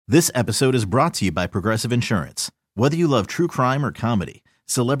This episode is brought to you by Progressive Insurance. Whether you love true crime or comedy,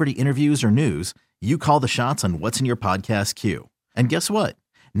 celebrity interviews or news, you call the shots on what's in your podcast queue. And guess what?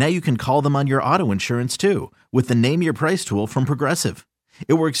 Now you can call them on your auto insurance too with the Name Your Price tool from Progressive.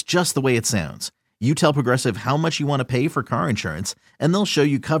 It works just the way it sounds. You tell Progressive how much you want to pay for car insurance, and they'll show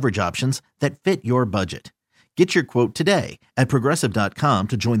you coverage options that fit your budget. Get your quote today at Progressive.com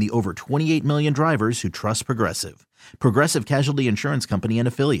to join the over 28 million drivers who trust Progressive. Progressive Casualty Insurance Company and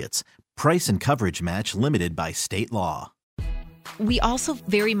Affiliates. Price and coverage match limited by state law. We also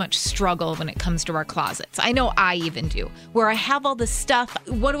very much struggle when it comes to our closets. I know I even do, where I have all this stuff.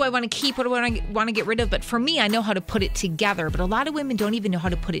 What do I want to keep? What do I want to get rid of? But for me, I know how to put it together. But a lot of women don't even know how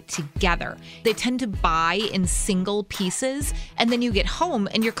to put it together. They tend to buy in single pieces, and then you get home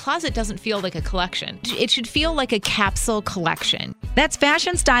and your closet doesn't feel like a collection. It should feel like a capsule collection. That's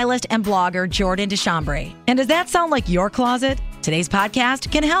fashion stylist and blogger Jordan Deschambre. And does that sound like your closet? Today's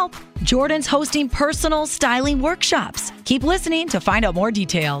podcast can help. Jordan's hosting personal styling workshops. Keep listening to find out more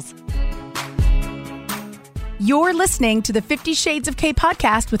details. You're listening to the 50 Shades of K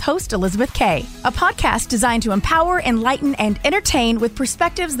podcast with host Elizabeth K, a podcast designed to empower, enlighten, and entertain with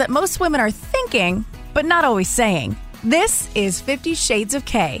perspectives that most women are thinking, but not always saying. This is 50 Shades of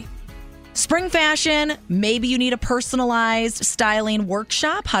K. Spring fashion, maybe you need a personalized styling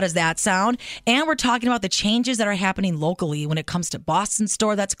workshop. How does that sound? And we're talking about the changes that are happening locally when it comes to Boston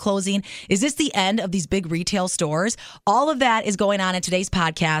store that's closing. Is this the end of these big retail stores? All of that is going on in today's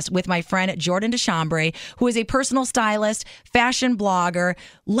podcast with my friend Jordan Deschambre, who is a personal stylist, fashion blogger.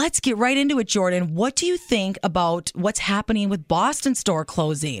 Let's get right into it, Jordan. What do you think about what's happening with Boston store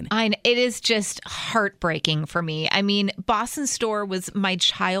closing? It is just heartbreaking for me. I mean, Boston store was my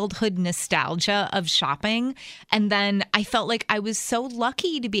childhood nostalgia of shopping. And then I felt like I was so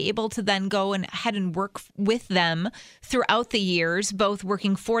lucky to be able to then go and ahead and work with them throughout the years, both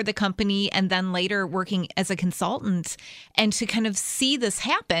working for the company and then later working as a consultant. And to kind of see this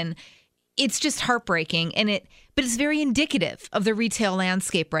happen, it's just heartbreaking. But it's very indicative of the retail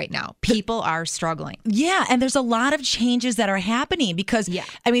landscape right now. People are struggling. Yeah, and there's a lot of changes that are happening because,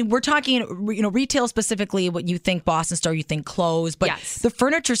 I mean, we're talking, retail specifically, what you think Boston store, you think closed, but the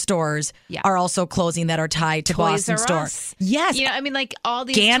furniture stores are also closing that are tied to Toys Boston R store. Us. Yes. Like all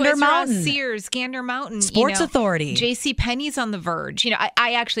these Gander Toys R Us, Mountain. Sears, Gander Mountain. Sports Authority. JCPenney's on the verge.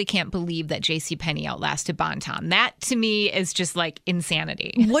 I actually can't believe that JCPenney outlasted Bon-Ton. That to me is just like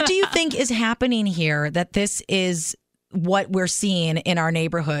insanity. What do you think is happening here that this is what we're seeing in our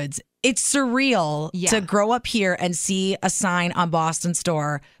neighborhoods? It's surreal to grow up here and see a sign on Boston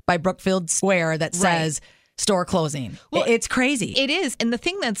store by Brookfield Square that says store closing. Well, it's crazy. It is. And the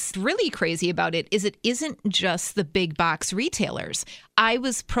thing that's really crazy about it isn't just the big box retailers. I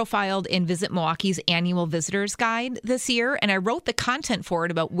was profiled in Visit Milwaukee's annual visitors guide this year, and I wrote the content for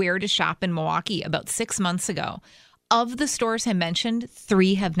it about where to shop in Milwaukee about 6 months ago. Of the stores I mentioned,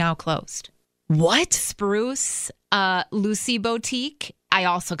 3 have now closed. What? Spruce, Lucy Boutique. I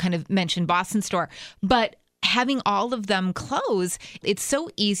also kind of mentioned Boston store, but having all of them close, it's so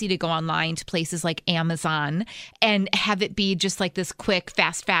easy to go online to places like Amazon and have it be just like this quick,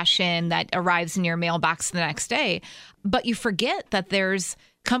 fast fashion that arrives in your mailbox the next day. But you forget that there's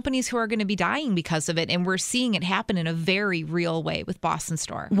companies who are going to be dying because of it. And we're seeing it happen in a very real way with Boston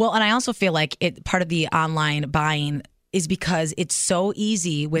store. Well, and I also feel like part of the online buying is because it's so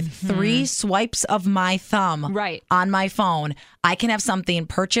easy with 3 swipes of my thumb on my phone. I can have something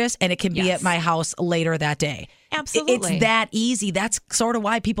purchased and it can be at my house later that day. Absolutely. It's that easy. That's sort of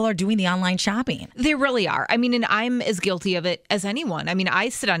why people are doing the online shopping. They really are. I mean, and I'm as guilty of it as anyone. I mean, I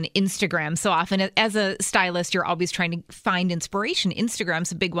sit on Instagram so often. As a stylist, you're always trying to find inspiration.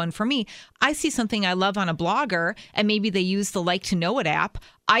 Instagram's a big one for me. I see something I love on a blogger, and maybe they use the Like to Know It app.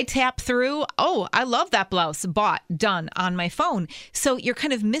 I tap through, oh, I love that blouse, bought, done on my phone. So you're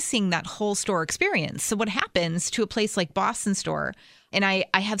kind of missing that whole store experience. So what happens to a place like Boston Store? And I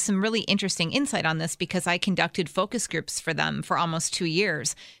have some really interesting insight on this because I conducted focus groups for them for almost 2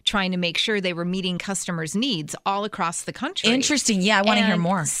 years, trying to make sure they were meeting customers' needs all across the country. Interesting. Yeah, I want to hear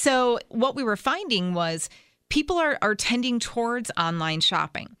more. So what we were finding was people are tending towards online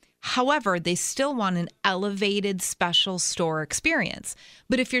shopping. However, they still want an elevated special store experience.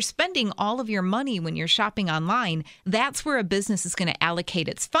 But if you're spending all of your money when you're shopping online, that's where a business is going to allocate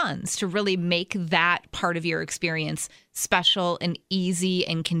its funds to really make that part of your experience special and easy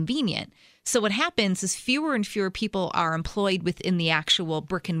and convenient. So what happens is fewer and fewer people are employed within the actual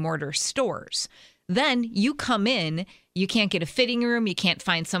brick and mortar stores. Then you come in, you can't get a fitting room, you can't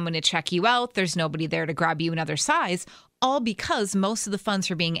find someone to check you out, there's nobody there to grab you another size. all because most of the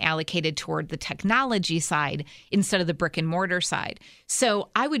funds are being allocated toward the technology side instead of the brick and mortar side. So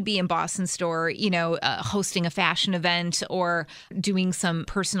I would be in Boston Store, hosting a fashion event or doing some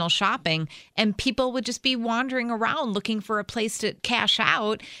personal shopping, and people would just be wandering around looking for a place to cash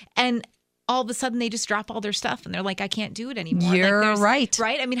out. And all of a sudden they just drop all their stuff and they're like, I can't do it anymore. You're right.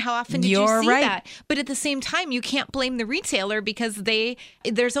 Right? I mean, how often did you see that? But at the same time, you can't blame the retailer because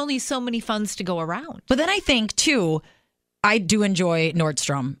there's only so many funds to go around. But then I think, too, I do enjoy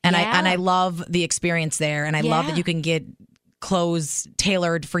Nordstrom, and I love the experience there, and I love that you can get clothes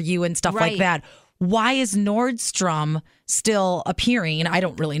tailored for you and stuff like that. Why is Nordstrom still appearing? I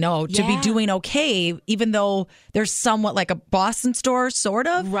don't really know, to be doing okay, even though there's somewhat like a Boston Store, sort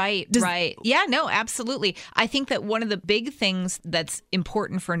of? Right. Yeah, no, absolutely. I think that one of the big things that's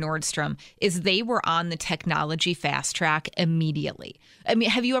important for Nordstrom is they were on the technology fast track immediately. I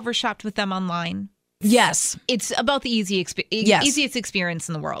mean, have you ever shopped with them online? Yes. It's about the easiest experience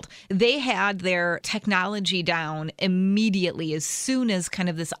in the world. They had their technology down immediately as soon as kind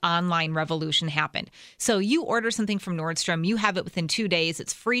of this online revolution happened. So you order something from Nordstrom, you have it within 2 days.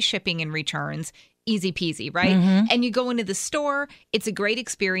 It's free shipping and returns. Easy peasy, right? Mm-hmm. And you go into the store, it's a great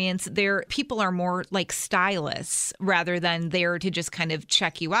experience. People are more like stylists rather than there to just kind of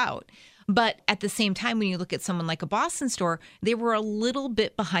check you out. But at the same time, when you look at someone like a Boston Store, they were a little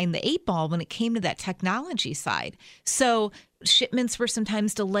bit behind the 8 ball when it came to that technology side. So shipments were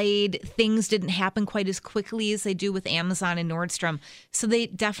sometimes delayed. Things didn't happen quite as quickly as they do with Amazon and Nordstrom. So they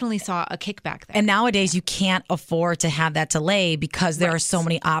definitely saw a kickback there. And nowadays, you can't afford to have that delay because there are so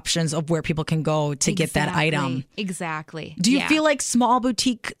many options of where people can go to get that item. Exactly. Do you feel like small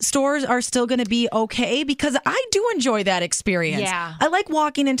boutique stores are still going to be okay? Because I do enjoy that experience. Yeah. I like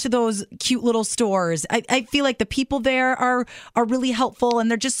walking into those cute little stores. I feel like the people there are really helpful, and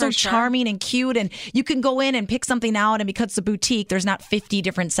they're just so charming and cute. And you can go in and pick something out, and because it's a boutique, there's not 50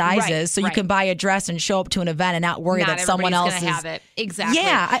 different sizes, so you can buy a dress and show up to an event and not worry that someone else is have it. Exactly.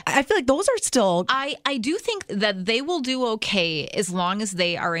 Yeah, I feel like those are still. I do think that they will do okay as long as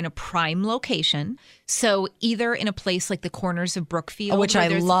they are in a prime location. So either in a place like the corners of Brookfield, which I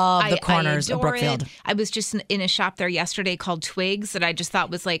love the corners of Brookfield. I was just in a shop there yesterday called Twigs that I just thought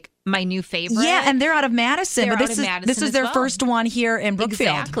was like my new favorite. Yeah, and they're out of Madison, but this is their first one here in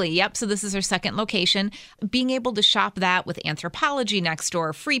Brookfield. Exactly. Yep. So this is their second location. Being able to shop that with Anthropologie next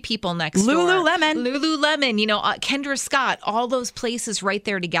door, Free People next door, Lululemon, Kendra Scott, all those places right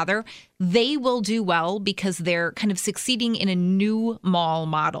there together. They will do well because they're kind of succeeding in a new mall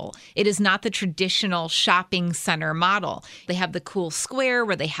model. It is not the traditional shopping center model. They have the cool square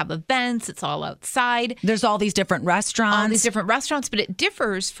where they have events. It's all outside. There's all these different restaurants. But it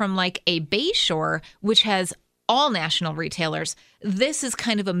differs from like a Bayshore, which has all national retailers. This is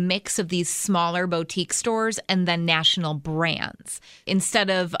kind of a mix of these smaller boutique stores and then national brands. Instead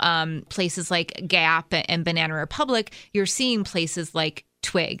of places like Gap and Banana Republic, you're seeing places like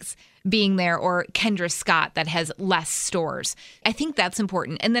Twigs being there, or Kendra Scott that has less stores. I think that's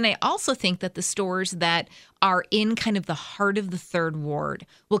important. And then I also think that the stores that are in kind of the heart of the Third Ward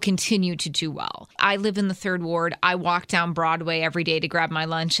will continue to do well. I live in the Third Ward. I walk down Broadway every day to grab my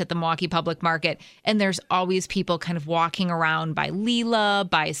lunch at the Milwaukee Public Market, and there's always people kind of walking around by Leela,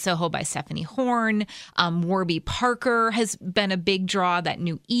 by Soho by Stephanie Horn. Warby Parker has been a big draw, that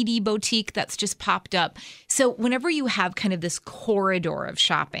new Edie boutique that's just popped up. So whenever you have kind of this corridor of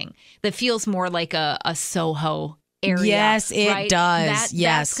shopping that feels more like a Soho area. Yes, it does.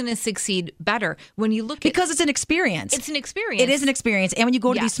 That's going to succeed better. When you look at, because it's an experience. It's an experience. It is an experience. And when you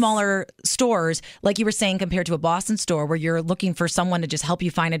go to these smaller stores, like you were saying, compared to a Boston store where you're looking for someone to just help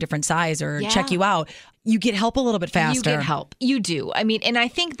you find a different size or check you out, you get help a little bit faster. You get help. You do. I mean, and I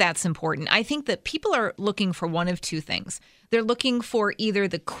think that's important. I think that people are looking for one of two things. They're looking for either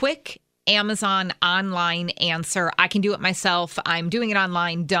the quick Amazon online answer, I can do it myself, I'm doing it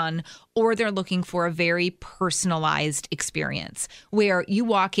online, done, or they're looking for a very personalized experience where you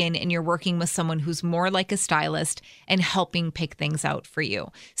walk in and you're working with someone who's more like a stylist and helping pick things out for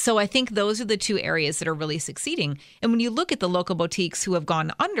you. So I think those are the two areas that are really succeeding. And when you look at the local boutiques who have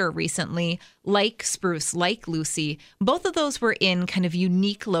gone under recently, like Spruce, like Lucy, both of those were in kind of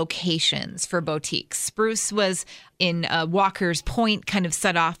unique locations for boutiques. Spruce was in Walker's Point, kind of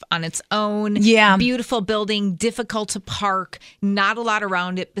set off on its own. Yeah. Beautiful building, difficult to park, not a lot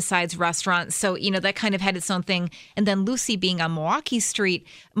around it besides restaurants. So, that kind of had its own thing. And then Lucy being on Milwaukee Street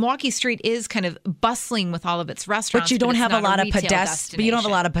is kind of bustling with all of its restaurants. But you don't have a lot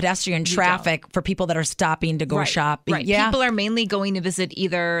of pedestrian traffic for people that are stopping to go shop. Right. Yeah. People are mainly going to visit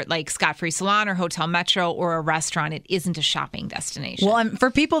either like Scott Free Salon or Hotel Metro or a restaurant. It isn't a shopping destination. Well, and for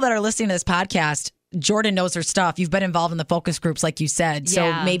people that are listening to this podcast, Jordan knows her stuff. You've been involved in the focus groups, like you said. So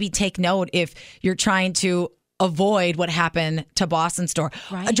Yeah. maybe take note if you're trying to avoid what happened to Boston Store.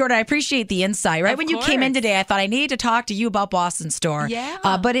 Right. Jordan, I appreciate the insight. Right Of when you came in course. today, I thought I needed to talk to you about Boston Store. Yeah.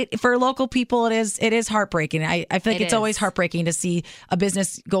 But for local people, it is heartbreaking. I feel like It it's always is. heartbreaking to see a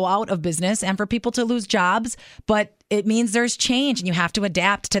business go out of business and for people to lose jobs. But it means there's change and you have to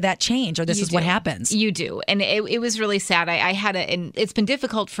adapt to that change or this You is what do. happens. You do. And it was really sad. I had and it's been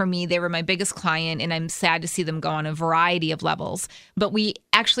difficult for me. They were my biggest client, and I'm sad to see them go on a variety of levels. But we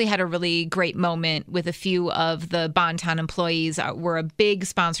actually had a really great moment with a few of the Bonton employees. We're a big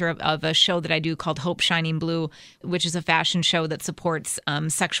sponsor of a show that I do called Hope Shining Blue, which is a fashion show that supports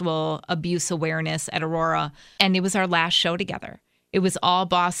sexual abuse awareness at Aurora. And it was our last show together. It was all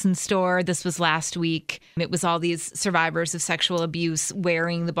Boston Store. This was last week. It was all these survivors of sexual abuse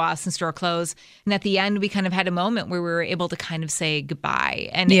wearing the Boston Store clothes. And at the end, we kind of had a moment where we were able to kind of say goodbye.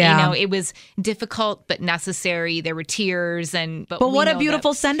 And, it was difficult but necessary. There were tears. But But we what a know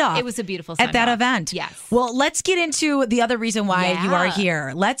beautiful that send-off. It was a beautiful at send-off. that event. Yes. Well, let's get into the other reason why you are Yeah.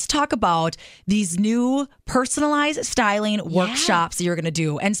 here. Let's talk about these new personalized styling workshops that you're going to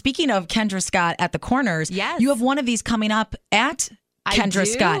do. And speaking of Kendra Scott at the Corners, Yes. you have one of these coming up at I Kendra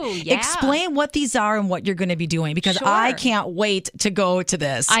do, Scott. yeah. Explain what these are and what you're going to be doing because Sure. I can't wait to go to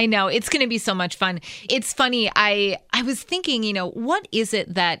this. I know. It's going to be so much fun. It's funny. I was thinking, what is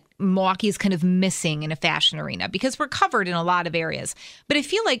it that Milwaukee is kind of missing in a fashion arena? Because we're covered in a lot of areas. But I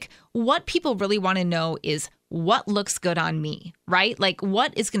feel like what people really want to know is what looks good on me, right? Like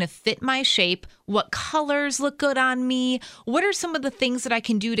what is going to fit my shape? What colors look good on me? What are some of the things that I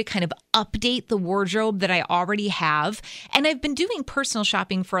can do to kind of update the wardrobe that I already have? And I've been doing personal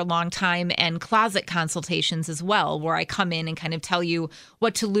shopping for a long time and closet consultations as well, where I come in and kind of tell you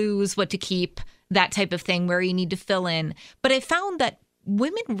what to lose, what to keep, that type of thing, where you need to fill in. But I found that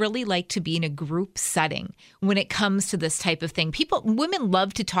women really like to be in a group setting when it comes to this type of thing. Women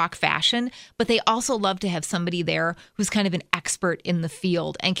love to talk fashion, but they also love to have somebody there who's kind of an expert in the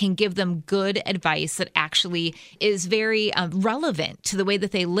field and can give them good advice that actually is very relevant to the way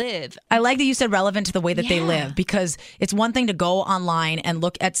that they live. I like that you said relevant to the way that they Yeah. live because it's one thing to go online and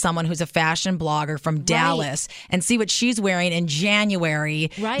look at someone who's a fashion blogger from Dallas and see what she's wearing in January.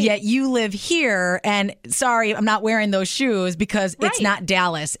 Right. Yet you live here and sorry, I'm not wearing those shoes because it's Right. not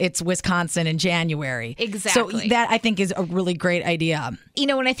Dallas, it's Wisconsin in January. Exactly. So that I think is a really great idea.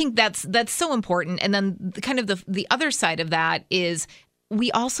 And I think that's so important. And then the other side of that is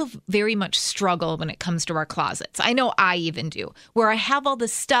we also very much struggle when it comes to our closets. I know I even do, where I have all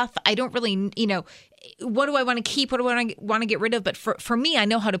this stuff. I don't really, what do I want to keep? What do I want to get rid of? But for me, I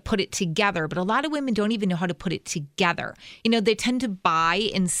know how to put it together. But a lot of women don't even know how to put it together. They tend to buy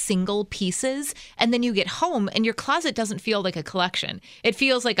in single pieces. And then you get home and your closet doesn't feel like a collection. It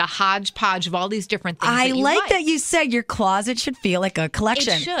feels like a hodgepodge of all these different things. I that you like that you said your closet should feel like a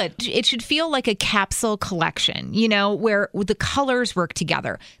collection. It should feel like a capsule collection, where the colors work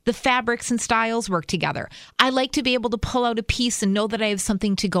together, the fabrics and styles work together. I like to be able to pull out a piece and know that I have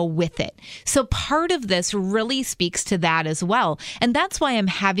something to go with it. So part of this really speaks to that as well. And that's why I'm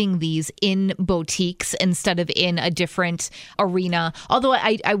having these in boutiques instead of in a different arena. Although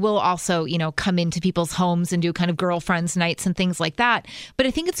I will also, come into people's homes and do kind of girlfriends nights and things like that. But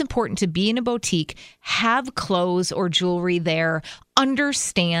I think it's important to be in a boutique, have clothes or jewelry there,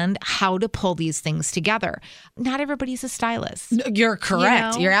 understand how to pull these things together. Not everybody's a stylist. You're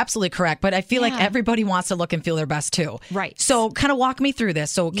correct. You know? You're absolutely correct. But I feel like Yeah. everybody wants to look and feel their best too. Right. So kind of walk me through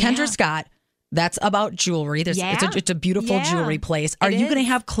this. So Kendra Yeah. Scott, that's about jewelry. Yeah. It's a beautiful Yeah. jewelry place. Are It you is. going to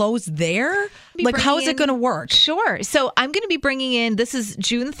have clothes there? Be Like, how is bringing it going to work? Sure. So I'm going to be bringing in, this is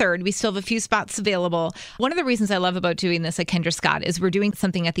June 3rd. We still have a few spots available. One of the reasons I love about doing this at Kendra Scott is we're doing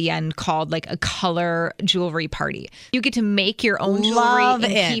something at the end called like a color jewelry party. You get to make your own jewelry Love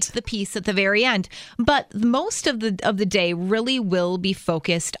and it. keep the piece at the very end. But most of the day really will be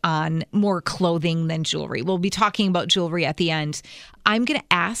focused on more clothing than jewelry. We'll be talking about jewelry at the end. I'm going to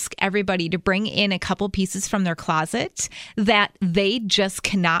ask everybody to bring in a couple pieces from their closet that they just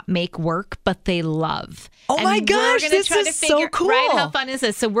cannot make work, but they love. Oh my And gosh, we're gonna this try is to so figure- cool. Right? How fun is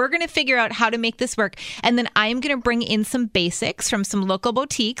this? So we're going to figure out how to make this work. And then I'm going to bring in some basics from some local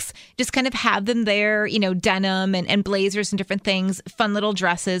boutiques, just kind of have them there, denim and blazers and different things, fun little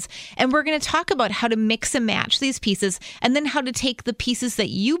dresses. And we're going to talk about how to mix and match these pieces and then how to take the pieces that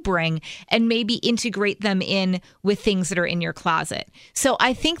you bring and maybe integrate them in with things that are in your closet. So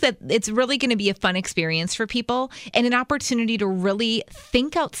I think that it's really going to be a fun experience for people and an opportunity to really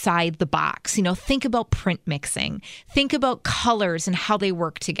think outside the box. Think about print mixing, think about colors and how they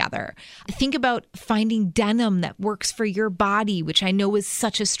work together. Think about finding denim that works for your body, which I know is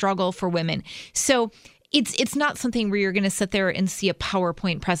such a struggle for women. So it's not something where you're going to sit there and see a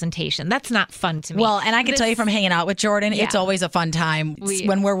PowerPoint presentation. That's not fun to me. Well, and I can tell you from hanging out with Jordan, it's always a fun time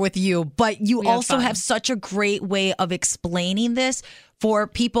when we're with you. But you also have such a great way of explaining this for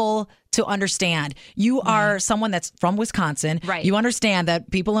people to understand. You are someone that's from Wisconsin. Right. You understand that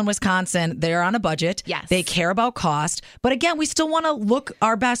people in Wisconsin, they're on a budget. Yes. They care about cost. But again, we still want to look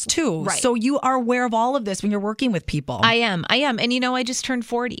our best too. Right. So you are aware of all of this when you're working with people. I am. And I just turned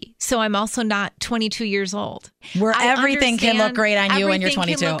 40. So I'm also not 22 years old. Where everything can look great on you when you're 22.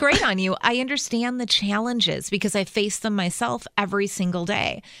 Everything can look great on you. I understand the challenges because I face them myself every single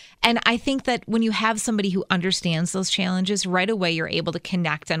day. And I think that when you have somebody who understands those challenges, right away you're able to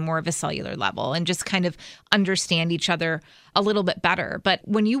connect on more of a cellular level and just kind of understand each other a little bit better. But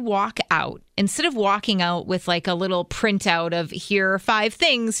when you walk out, instead of walking out with like a little printout of here are 5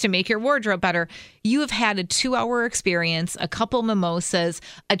 things to make your wardrobe better, you have had a 2-hour experience, a couple mimosas,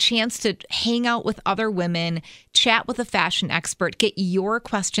 a chance to hang out with other women, chat with a fashion expert, get your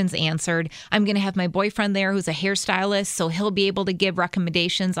questions answered. I'm going to have my boyfriend there who's a hairstylist, so he'll be able to give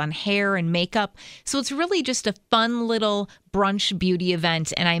recommendations on hair and makeup. So it's really just a fun little brunch beauty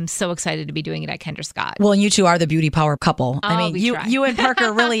event, and I'm so excited to be doing it at Kendra Scott. Well, and you two are the beauty power couple. I mean, we try. you and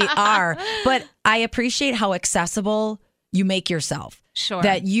Parker really are. But I appreciate how accessible you make yourself. Sure.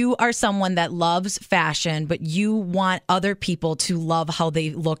 That you are someone that loves fashion, but you want other people to love how they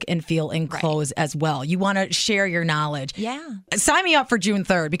look and feel in clothes as well. You want to share your knowledge. Yeah. Sign me up for June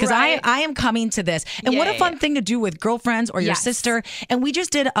 3rd because I am coming to this. And what a fun thing to do with girlfriends or your sister. And we just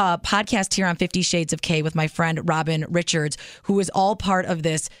did a podcast here on 50 Shades of K with my friend Robin Richards, who is all part of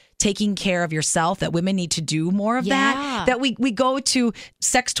this taking care of yourself, that women need to do more of that we go to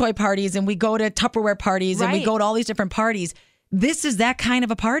sex toy parties and we go to Tupperware parties and we go to all these different parties. This is that kind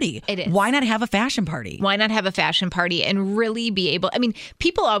of a party. It is. Why not have a fashion party? Why not have a fashion party and really be able,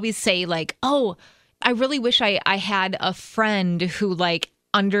 people always say like, oh, I really wish I had a friend who like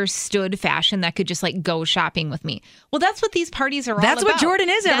understood fashion that could just like go shopping with me. Well, that's what these parties are all about. That's what Jordan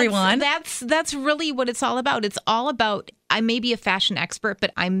is, everyone. That's really what it's all about. It's all about, I may be a fashion expert,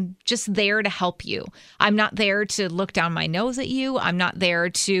 but I'm just there to help you. I'm not there to look down my nose at you. I'm not there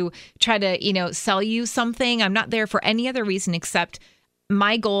to try to, sell you something. I'm not there for any other reason except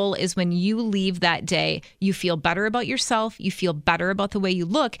my goal is when you leave that day, you feel better about yourself, you feel better about the way you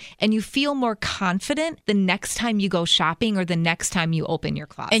look, and you feel more confident the next time you go shopping or the next time you open your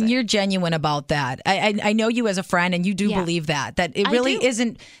closet. And you're genuine about that. I know you as a friend, and you do believe that it really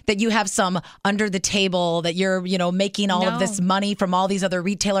isn't that you have some under the table that you're, making all of this money from all these other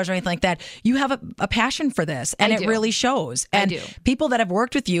retailers or anything like that. You have a passion for this, and it really shows. And people that have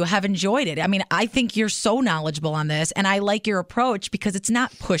worked with you have enjoyed it. I mean, I think you're so knowledgeable on this, and I like your approach because it's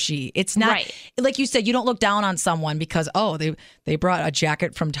not pushy. It's not like you said, you don't look down on someone because, they brought a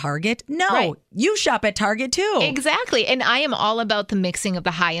jacket from Target. No, you shop at Target too. Exactly. And I am all about the mixing of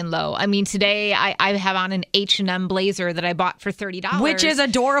the high and low. I mean, today I have on an H&M blazer that I bought for $30. Which is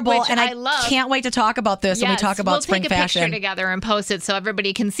adorable. And I love. Can't wait to talk about this when we talk about spring fashion. We'll take a picture together and post it so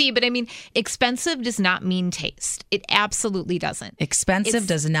everybody can see. But I mean, expensive does not mean taste. It absolutely doesn't. Expensive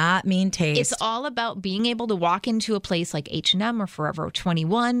does not mean taste. It's all about being able to walk into a place like H&M or Forever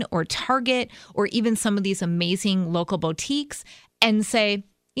 21 or Target or even some of these amazing local boutiques and say,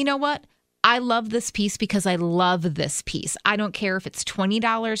 you know what? I love this piece because I love this piece. I don't care if it's $20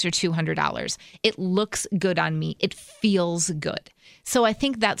 or $200. It looks good on me. It feels good. So I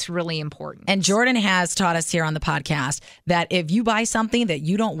think that's really important. And Jordan has taught us here on the podcast that if you buy something that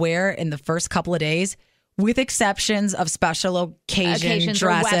you don't wear in the first couple of days, with exceptions of special occasions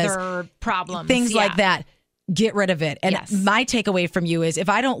dresses, or weather problems, things like that, get rid of it. And yes. my takeaway from you is if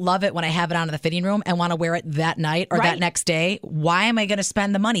I don't love it when I have it on in the fitting room and want to wear it that night or that next day, why am I going to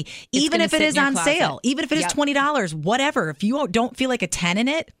spend the money? Even if it is on sale, even if it is $20, whatever. If you don't feel like a 10 in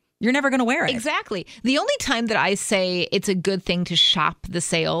it, you're never going to wear it. Exactly. The only time that I say it's a good thing to shop the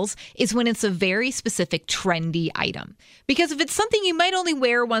sales is when it's a very specific trendy item. Because if it's something you might only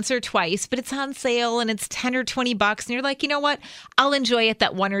wear once or twice, but it's on sale and it's 10 or 20 bucks and you're like, you know what? I'll enjoy it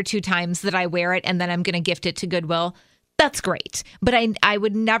that 1 or 2 times that I wear it and then I'm going to gift it to Goodwill. That's great. But I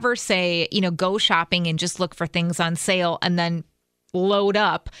would never say, go shopping and just look for things on sale and then load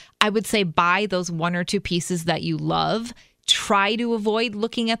up. I would say buy those 1 or 2 pieces that you love. try to avoid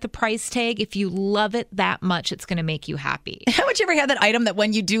looking at the price tag. If you love it that much, it's going to make you happy. Haven't you ever had that item that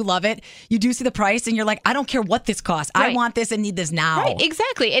when you do love it, you do see the price and you're like, I don't care what this costs. Right. I want this and need this now. Right,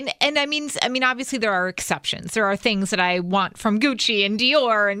 exactly. And I mean, obviously there are exceptions. There are things that I want from Gucci and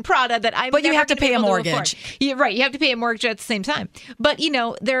Dior and Prada that I'm But you never have to gonna be pay a able mortgage. afford. Yeah, right. You have to pay a mortgage at the same time. But,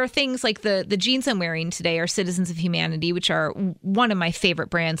 there are things like the jeans I'm wearing today are Citizens of Humanity, which are one of my favorite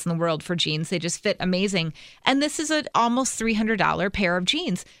brands in the world for jeans. They just fit amazing. And this is an almost $300 pair of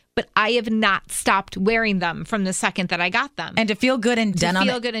jeans. But I have not stopped wearing them from the second that I got them. And to feel good in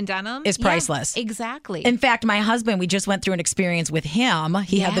denim is priceless. Yeah, exactly. In fact, my husband, we just went through an experience with him.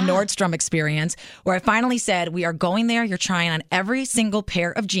 He had the Nordstrom experience where I finally said, we are going there. You're trying on every single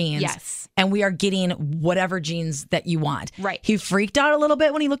pair of jeans. Yes. And we are getting whatever jeans that you want. Right. He freaked out a little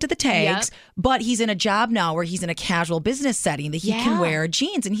bit when he looked at the tags, Yep. but he's in a job now where he's in a casual business setting that he can wear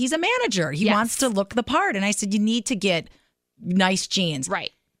jeans, and he's a manager. He wants to look the part. And I said, you need to get nice jeans.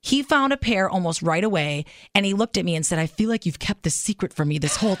 Right. He found a pair almost right away, and he looked at me and said, I feel like you've kept this secret from me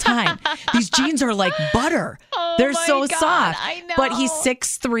this whole time. These jeans are like butter. Oh They're my so God, soft. I know. But he's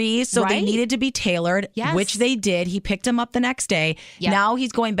 6'3", so they Right? needed to be tailored, Yes. which they did. He picked them up the next day. Yep. Now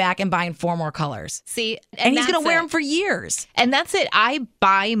he's going back and buying 4 more colors. See, And he's that's going to wear it. them for years. And that's it. I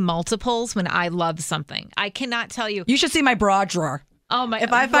buy multiples when I love something. I cannot tell you. You should see my bra drawer. Oh my!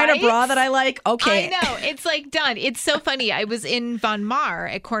 If I find a right? bra that I like, okay. I know. It's like done. It's so funny. I was in Von Mar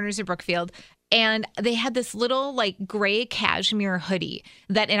at Corners of Brookfield, and they had this little like gray cashmere hoodie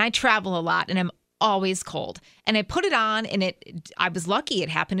and I travel a lot and I'm always cold. And I put it on and I was lucky. It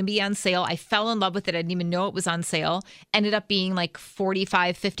happened to be on sale. I fell in love with it. I didn't even know it was on sale. Ended up being like $45,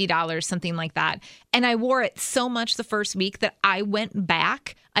 $50, something like that. And I wore it so much the first week that I went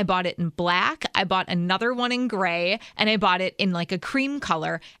back. I bought it in black. I bought another one in gray, and I bought it in like a cream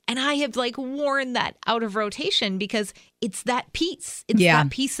color. And I have like worn that out of rotation because it's that piece. It's that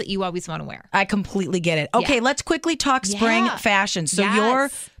piece that you always want to wear. I completely get it. Okay, let's quickly talk spring fashion. So your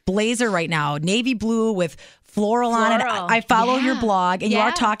blazer right now, navy blue with floral on it. I follow your blog, and you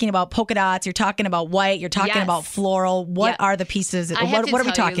are talking about polka dots. You're talking about white. You're talking about floral. What are the pieces? What are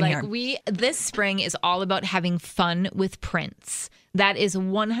we talking here? This spring is all about having fun with prints. That is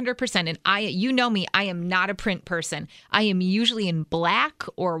 100%. And you know me, I am not a print person. I am usually in black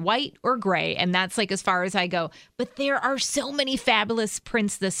or white or gray. And that's like as far as I go. But there are so many fabulous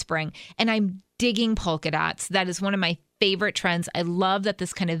prints this spring. And I'm digging polka dots. That is one of my favorite trends. I love that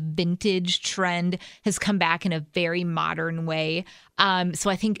this kind of vintage trend has come back in a very modern way. So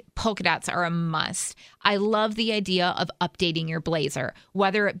I think polka dots are a must. I love the idea of updating your blazer,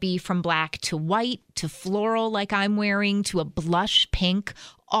 whether it be from black to white to floral like I'm wearing to a blush pink.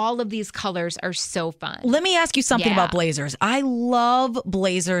 All of these colors are so fun. Let me ask you something about blazers. I love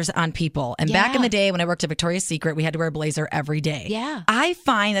blazers on people. And back in the day when I worked at Victoria's Secret, we had to wear a blazer every day. Yeah. I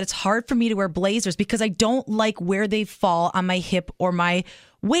find that it's hard for me to wear blazers because I don't like where they fall on my hip or my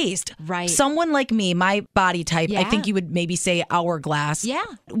waist. Right. Someone like me, my body type, I think you would maybe say hourglass. Yeah.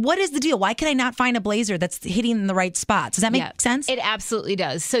 What is the deal? Why can I not find a blazer that's hitting in the right spots? Does that make sense? It absolutely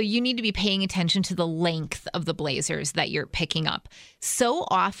does. So you need to be paying attention to the length of the blazers that you're picking up. So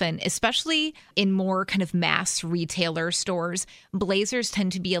often, especially in more kind of mass retailer stores, blazers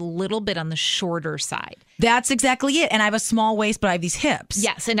tend to be a little bit on the shorter side. That's exactly it. And I have a small waist, but I have these hips.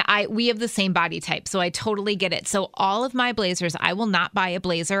 Yes, and we have the same body type, so I totally get it. So all of my blazers, I will not buy a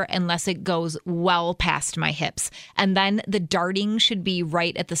blazer unless it goes well past my hips. And then the darting should be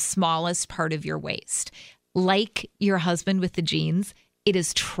right at the smallest part of your waist. Like your husband with the jeans, it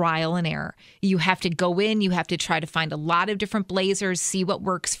is trial and error. You have to go in, you have to try to find a lot of different blazers, see what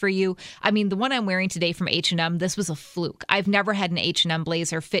works for you. I mean, the one I'm wearing today from H&M, this was a fluke. I've never had an H&M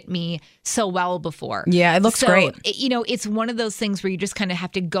blazer fit me so well before. Yeah, it looks great. It's one of those things where you just kind of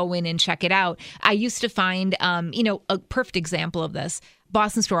have to go in and check it out. I used to find, a perfect example of this.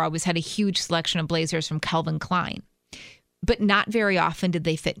 Boston Store always had a huge selection of blazers from Calvin Klein, but not very often did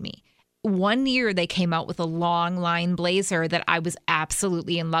they fit me. One year they came out with a long line blazer that I was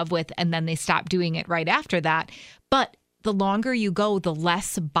absolutely in love with, and then they stopped doing it right after that. But the longer you go, the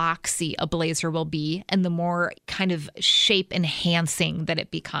less boxy a blazer will be and the more kind of shape enhancing that it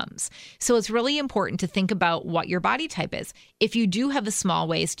becomes. So it's really important to think about what your body type is. If you do have a small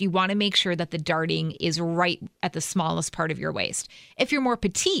waist, you want to make sure that the darting is right at the smallest part of your waist. If you're more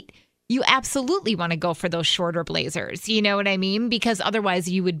petite, you absolutely want to go for those shorter blazers. You know what I mean? Because otherwise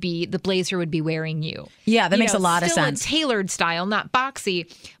the blazer would be wearing you. Yeah, that makes a lot of sense. Still a tailored style, not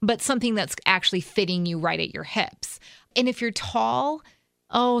boxy, but something that's actually fitting you right at your hips. And if you're tall,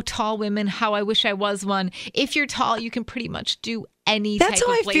 Oh, tall women, how I wish I was one. If you're tall, you can pretty much do any That's type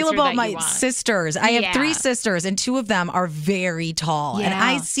how of I feel blazer about that my you want. sisters. I have Yeah. 3 sisters, and 2 of them are very tall. And Yeah.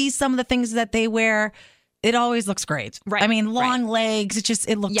 I see some of the things that they wear. It always looks great. Right, I mean, long right. legs.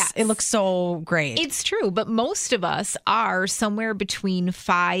 It looks Yes. it looks so great. It's true, but most of us are somewhere between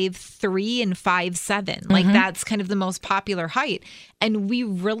 5'3" and 5'7". Like that's kind of the most popular height. And we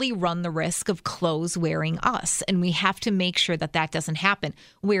really run the risk of clothes wearing us. And we have to make sure that that doesn't happen.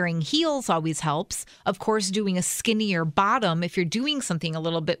 Wearing heels always helps. Of course, doing a skinnier bottom, if you're doing something a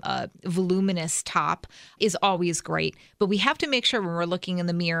little bit voluminous top, is always great. But we have to make sure when we're looking in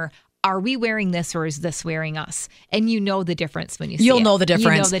the mirror, are we wearing this or is this wearing us? And you know the difference when you see it. You'll know the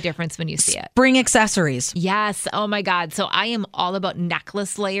difference. You know the difference when you see it. Spring accessories. Yes. Oh my God. So I am all about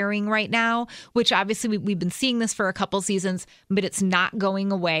necklace layering right now, which obviously we've been seeing this for a couple seasons, but it's not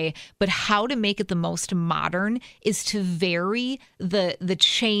going away. But how to make it the most modern is to vary the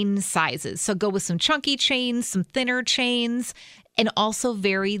chain sizes. So go with some chunky chains, some thinner chains, and also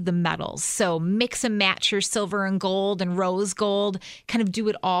vary the metals. So mix and match your silver and gold and rose gold, kind of do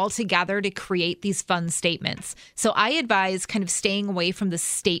it all together to create these fun statements. So I advise kind of staying away from the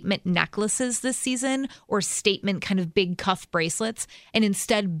statement necklaces this season or statement kind of big cuff bracelets, and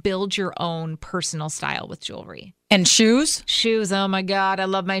instead build your own personal style with jewelry. And shoes? Shoes. Oh my God. I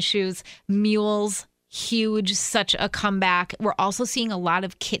love my shoes. Mules. Huge, such a comeback. We're also seeing a lot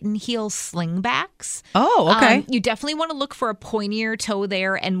of kitten heel slingbacks. Oh, okay. You definitely want to look for a pointier toe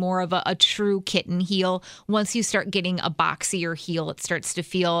there and more of a true kitten heel. Once you start getting a boxier heel, it starts to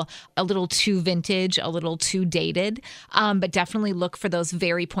feel a little too vintage, a little too dated. But definitely look for those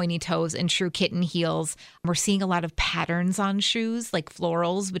very pointy toes and true kitten heels. We're seeing a lot of patterns on shoes, like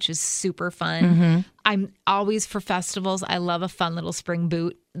florals, which is super fun. I'm always for festivals. I love a fun little spring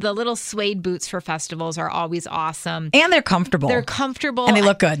boot. The little suede boots for festivals are always awesome. And they're comfortable. They're comfortable. And they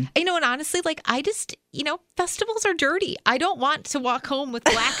look good. And honestly, like I just, festivals are dirty. I don't want to walk home with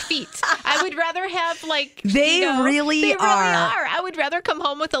black feet. I would rather have They really are. I would rather come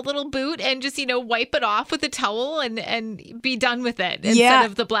home with a little boot and just, wipe it off with a towel and be done with it instead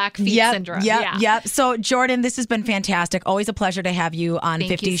of the black feet syndrome. Yep. So Jordan, this has been fantastic. Always a pleasure to have you on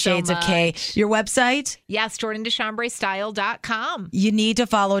Thank 50 you so Shades of K. much. Your website? Yes, JordanDeChambrayStyle.com. You need to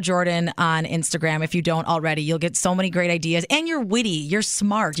follow Jordan on Instagram if you don't already. You'll get so many great ideas. And you're witty. You're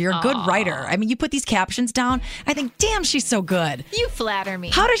smart. You're a good writer. I mean, you put these captions down. I think, damn, she's so good. You flatter me.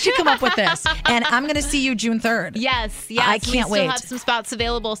 How did she come up with this? And I'm going to see you June 3rd. Yes. I can't we wait. still have some spots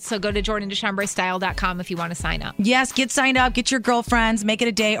available, so go to JordanDeChambrayStyle.com if you want to sign up. Yes, get signed up. Get your girlfriends. Make it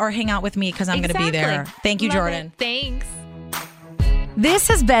a day or hang out with me because I'm going to be there. Thank you, Love Jordan. it. Thanks. This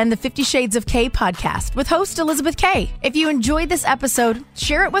has been the 50 Shades of K podcast with host Elizabeth K. If you enjoyed this episode,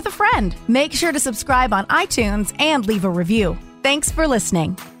 share it with a friend. Make sure to subscribe on iTunes and leave a review. Thanks for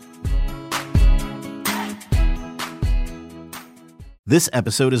listening. This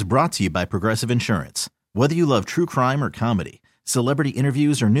episode is brought to you by Progressive Insurance. Whether you love true crime or comedy, celebrity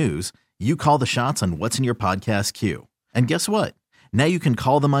interviews or news, you call the shots on what's in your podcast queue. And guess what? Now you can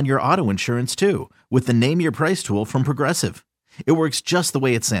call them on your auto insurance too with the Name Your Price tool from Progressive. It works just the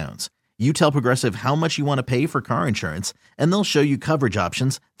way it sounds. You tell Progressive how much you want to pay for car insurance, and they'll show you coverage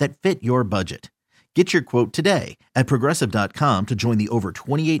options that fit your budget. Get your quote today at Progressive.com to join the over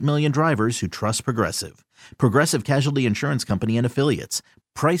 28 million drivers who trust Progressive. Progressive Casualty Insurance Company and Affiliates.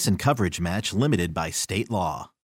 Price and coverage match limited by state law.